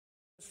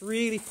just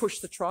really push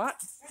the trot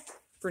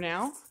for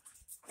now.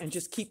 And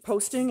just keep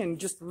posting and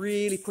just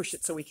really push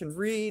it so we can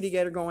really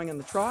get her going in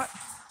the trot.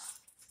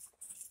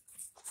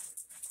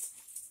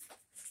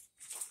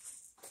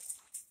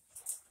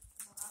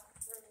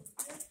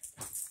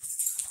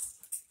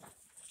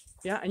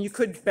 Yeah, and you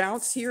could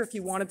bounce here if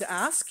you wanted to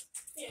ask.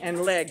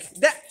 And leg.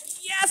 That,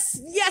 yes,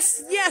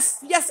 yes,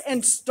 yes, yes.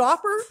 And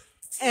stop her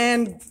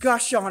and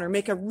gush on her.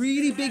 Make a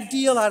really big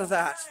deal out of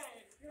that.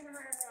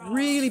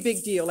 Really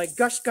big deal. Like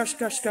gush, gush,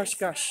 gush, gush,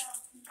 gush.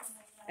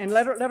 And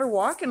let her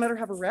walk and let her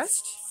have a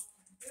rest.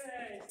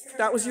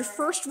 That was your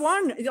first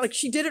one. Like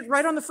she did it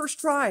right on the first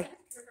try.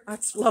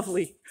 That's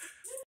lovely.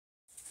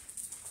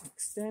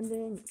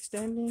 Extending,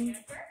 extending.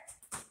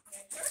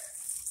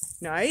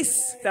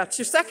 Nice. That's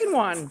your second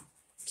one.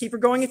 Keep her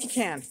going if you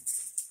can.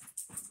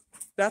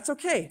 That's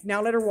okay.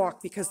 Now let her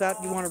walk because that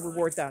you want to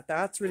reward that.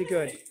 That's really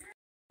good.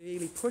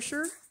 Really push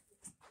her.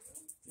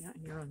 Yeah,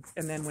 and you're on.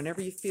 And then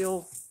whenever you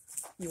feel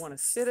you want to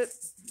sit it,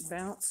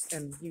 bounce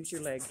and use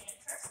your leg.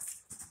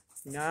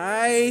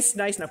 Nice,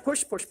 nice. Now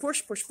push, push,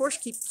 push, push, push.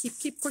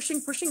 Keep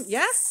pushing, pushing.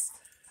 Yes.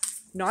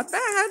 Not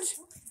bad.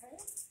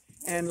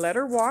 And let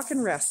her walk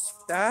and rest.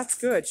 That's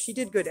good. She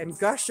did good. And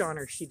gush on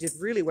her. She did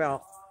really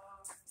well.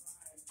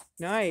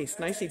 Nice.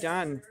 Nicely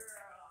done.